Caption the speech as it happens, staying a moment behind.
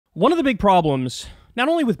One of the big problems, not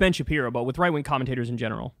only with Ben Shapiro, but with right-wing commentators in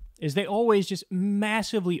general, is they always just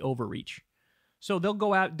massively overreach. So they'll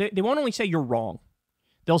go out, they won't only say you're wrong.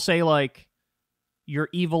 They'll say, like, you're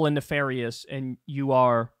evil and nefarious and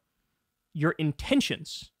your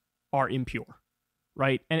intentions are impure,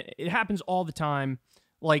 right? And it happens all the time.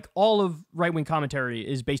 Like, all of right-wing commentary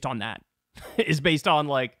is based on that. Is based on,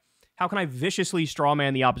 like, how can I viciously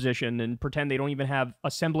strawman the opposition and pretend they don't even have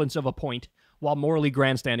a semblance of a point while morally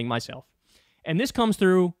grandstanding myself? And this comes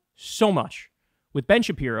through so much with Ben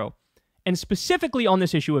Shapiro, and specifically on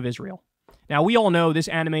this issue of Israel. Now, we all know this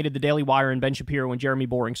animated the Daily Wire and Ben Shapiro and Jeremy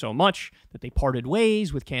Boring so much that they parted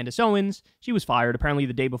ways with Candace Owens. She was fired apparently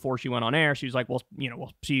the day before she went on air. She was like, well,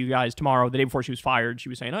 we'll see you guys tomorrow. The day before she was fired, she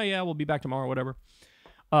was saying, oh yeah, we'll be back tomorrow, whatever.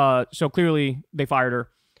 So clearly they fired her.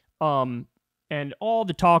 And all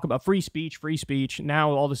the talk about free speech,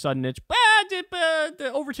 now all of a sudden it's,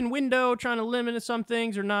 the Overton window trying to limit some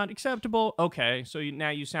things are not acceptable. Okay, so now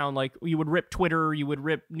you sound like you would rip Twitter, you would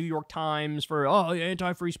rip New York Times for,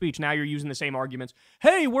 anti-free speech. Now you're using the same arguments.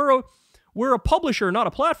 Hey, we're a publisher, not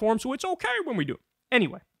a platform, so it's okay when we do it.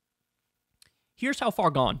 Anyway, here's how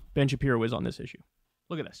far gone Ben Shapiro is on this issue.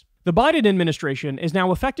 Look at this. The Biden administration is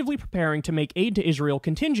now effectively preparing to make aid to Israel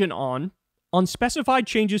contingent on unspecified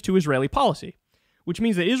changes to Israeli policy, which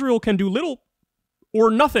means that Israel can do little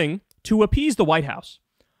or nothing to appease the White House.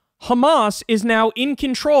 Hamas is now in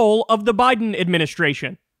control of the Biden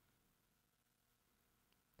administration.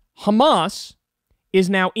 Hamas is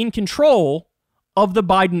now in control of the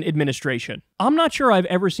Biden administration. I'm not sure I've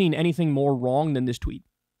ever seen anything more wrong than this tweet.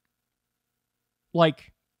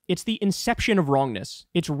 Like, it's the inception of wrongness.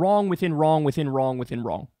 It's wrong within wrong within wrong within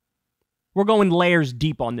wrong. We're going layers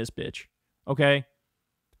deep on this bitch, okay?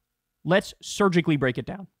 Let's surgically break it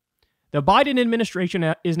down. The Biden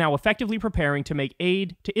administration is now effectively preparing to make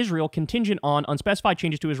aid to Israel contingent on unspecified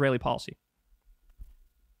changes to Israeli policy.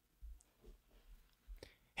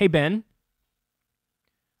 Hey, Ben,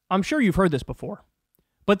 I'm sure you've heard this before,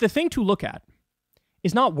 but the thing to look at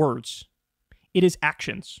is not words. It is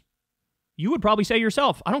actions. You would probably say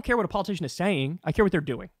yourself, I don't care what a politician is saying. I care what they're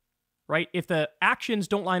doing, right? If the actions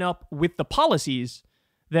don't line up with the policies,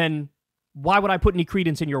 then why would I put any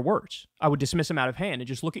credence in your words? I would dismiss them out of hand and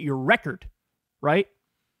just look at your record, right?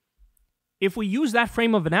 If we use that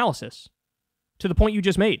frame of analysis to the point you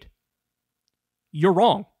just made, you're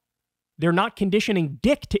wrong. They're not conditioning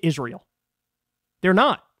dick to Israel. They're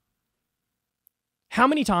not. How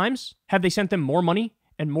many times have they sent them more money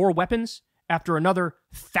and more weapons after another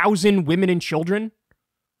 1,000 women and children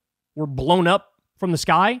were blown up from the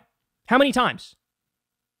sky? How many times?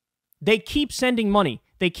 They keep sending money.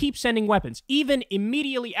 They keep sending weapons, even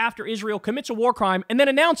immediately after Israel commits a war crime and then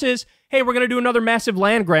announces, hey, we're going to do another massive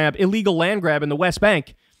land grab, illegal land grab in the West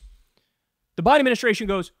Bank. The Biden administration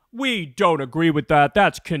goes, we don't agree with that.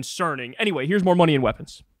 That's concerning. Anyway, here's more money and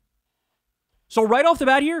weapons. So right off the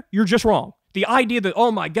bat here, you're just wrong. The idea that,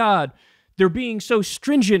 oh my God, they're being so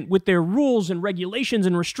stringent with their rules and regulations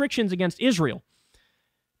and restrictions against Israel.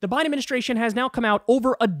 The Biden administration has now come out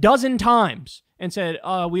over a dozen times and said,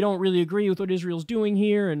 we don't really agree with what Israel's doing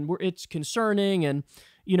here, and it's concerning, and,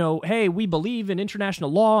 hey, we believe in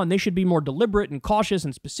international law, and they should be more deliberate and cautious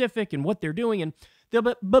and specific in what they're doing, and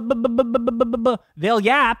they'll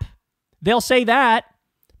yap, they'll say that,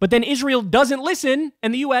 but then Israel doesn't listen,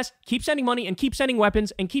 and the U.S. keeps sending money and keeps sending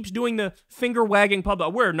weapons and keeps doing the finger-wagging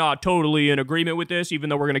public, we're not totally in agreement with this, even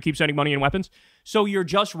though we're going to keep sending money and weapons. So you're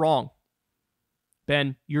just wrong.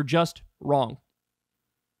 Ben, you're just wrong.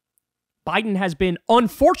 Biden has been,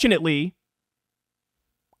 unfortunately,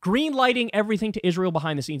 green-lighting everything to Israel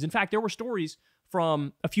behind the scenes. In fact, there were stories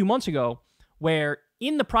from a few months ago where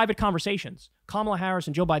in the private conversations, Kamala Harris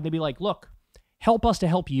and Joe Biden, they'd be like, look, help us to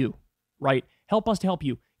help you, right? Help us to help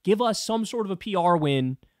you. Give us some sort of a PR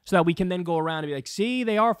win so that we can then go around and be like, see,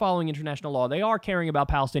 they are following international law. They are caring about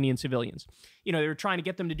Palestinian civilians. They were trying to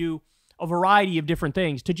get them to do a variety of different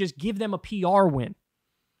things to just give them a PR win,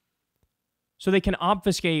 so they can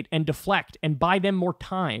obfuscate and deflect and buy them more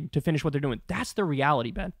time to finish what they're doing. That's the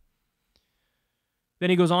reality, Ben.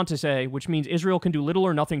 Then he goes on to say, which means Israel can do little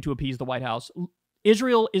or nothing to appease the White House.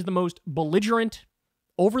 Israel is the most belligerent,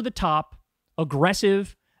 over-the-top,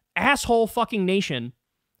 aggressive, asshole fucking nation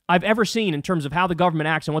I've ever seen in terms of how the government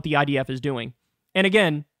acts and what the IDF is doing. And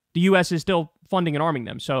again, the U.S. is still funding and arming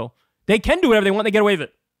them, so they can do whatever they want, they get away with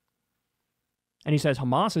it. And he says,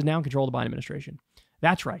 Hamas is now in control of the Biden administration.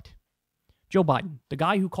 That's right. Joe Biden, the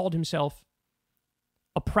guy who called himself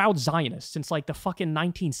a proud Zionist since like the fucking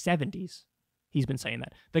 1970s, he's been saying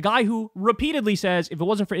that. The guy who repeatedly says, if it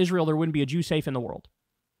wasn't for Israel, there wouldn't be a Jew safe in the world.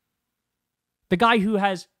 The guy who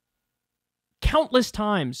has countless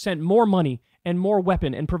times sent more money and more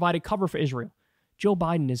weapon and provided cover for Israel. Joe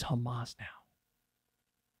Biden is Hamas now.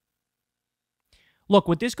 Look,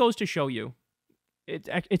 what this goes to show you,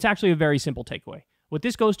 it's actually a very simple takeaway. What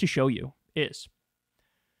this goes to show you is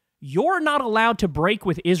you're not allowed to break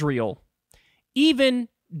with Israel, even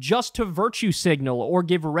just to virtue signal or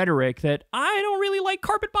give rhetoric that I don't really like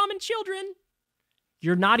carpet bombing children.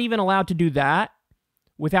 You're not even allowed to do that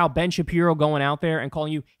without Ben Shapiro going out there and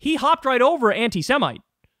calling you, he hopped right over anti-Semite.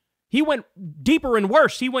 He went deeper and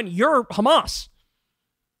worse. He went, you're Hamas.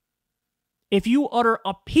 If you utter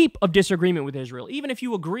a peep of disagreement with Israel, even if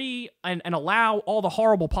you agree and allow all the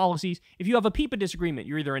horrible policies, if you have a peep of disagreement,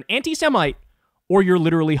 you're either an anti-Semite or you're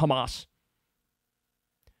literally Hamas.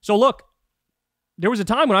 So look, there was a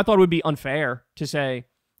time when I thought it would be unfair to say,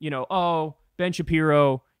 oh, Ben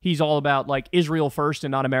Shapiro, he's all about like Israel first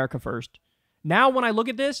and not America first. Now when I look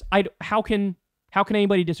at this, how can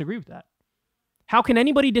anybody disagree with that? How can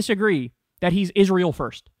anybody disagree that he's Israel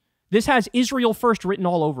first? This has Israel first written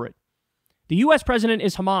all over it. The U.S. president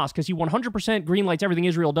is Hamas because he 100% greenlights everything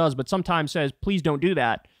Israel does, but sometimes says, please don't do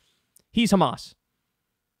that. He's Hamas.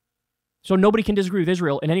 So nobody can disagree with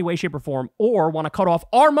Israel in any way, shape, or form, or want to cut off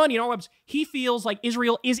our money and our weapons. He feels like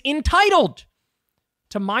Israel is entitled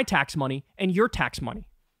to my tax money and your tax money.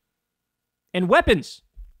 And weapons.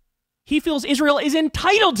 He feels Israel is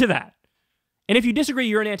entitled to that. And if you disagree,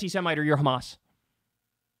 you're an anti-Semite or you're Hamas.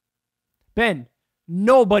 Ben,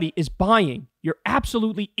 nobody is buying your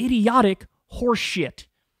absolutely idiotic horseshit.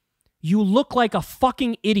 You look like a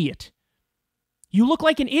fucking idiot. You look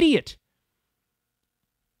like an idiot.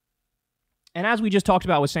 And as we just talked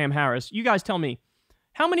about with Sam Harris, you guys tell me,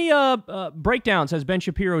 how many breakdowns has Ben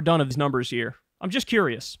Shapiro done of his numbers here? I'm just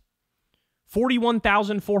curious.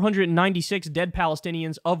 41,496 dead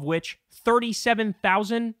Palestinians, of which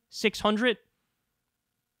 37,600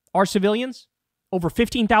 are civilians. Over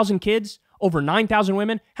 15,000 kids. Over 9,000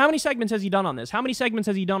 women. How many segments has he done on this? How many segments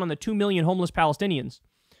has he done on the 2 million homeless Palestinians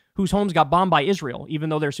whose homes got bombed by Israel, even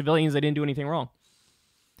though they're civilians, they didn't do anything wrong?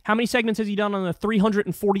 How many segments has he done on the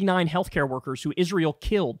 349 healthcare workers who Israel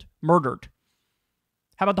killed, murdered?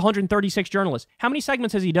 How about the 136 journalists? How many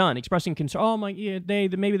segments has he done expressing concern? Oh,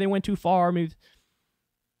 maybe they went too far. Maybe.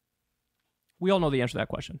 We all know the answer to that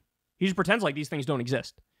question. He just pretends like these things don't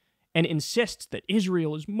exist and insists that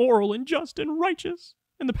Israel is moral and just and righteous.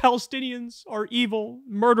 And the Palestinians are evil,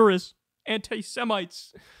 murderous,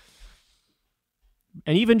 anti-Semites.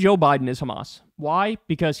 And even Joe Biden is Hamas. Why?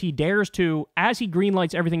 Because he dares to, as he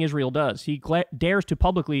greenlights everything Israel does, he dares to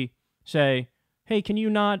publicly say, hey, can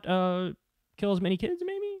you not kill as many kids,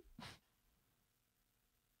 maybe?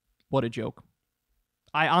 What a joke.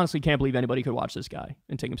 I honestly can't believe anybody could watch this guy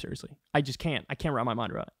and take him seriously. I just can't. I can't wrap my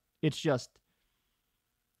mind around it. It's just,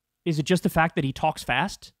 is it just the fact that he talks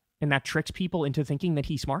fast? And that tricks people into thinking that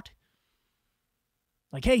he's smart?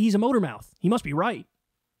 Like, hey, he's a motor mouth. He must be right.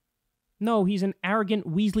 No, he's an arrogant,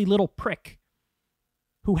 weaselly little prick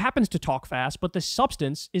who happens to talk fast, but the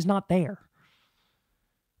substance is not there.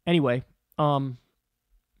 Anyway, Joe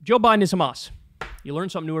Biden is Hamas. You learn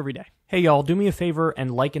something new every day. Hey, y'all, do me a favor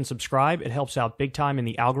and like and subscribe. It helps out big time in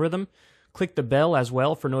the algorithm. Click the bell as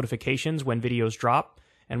well for notifications when videos drop,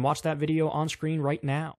 and watch that video on screen right now.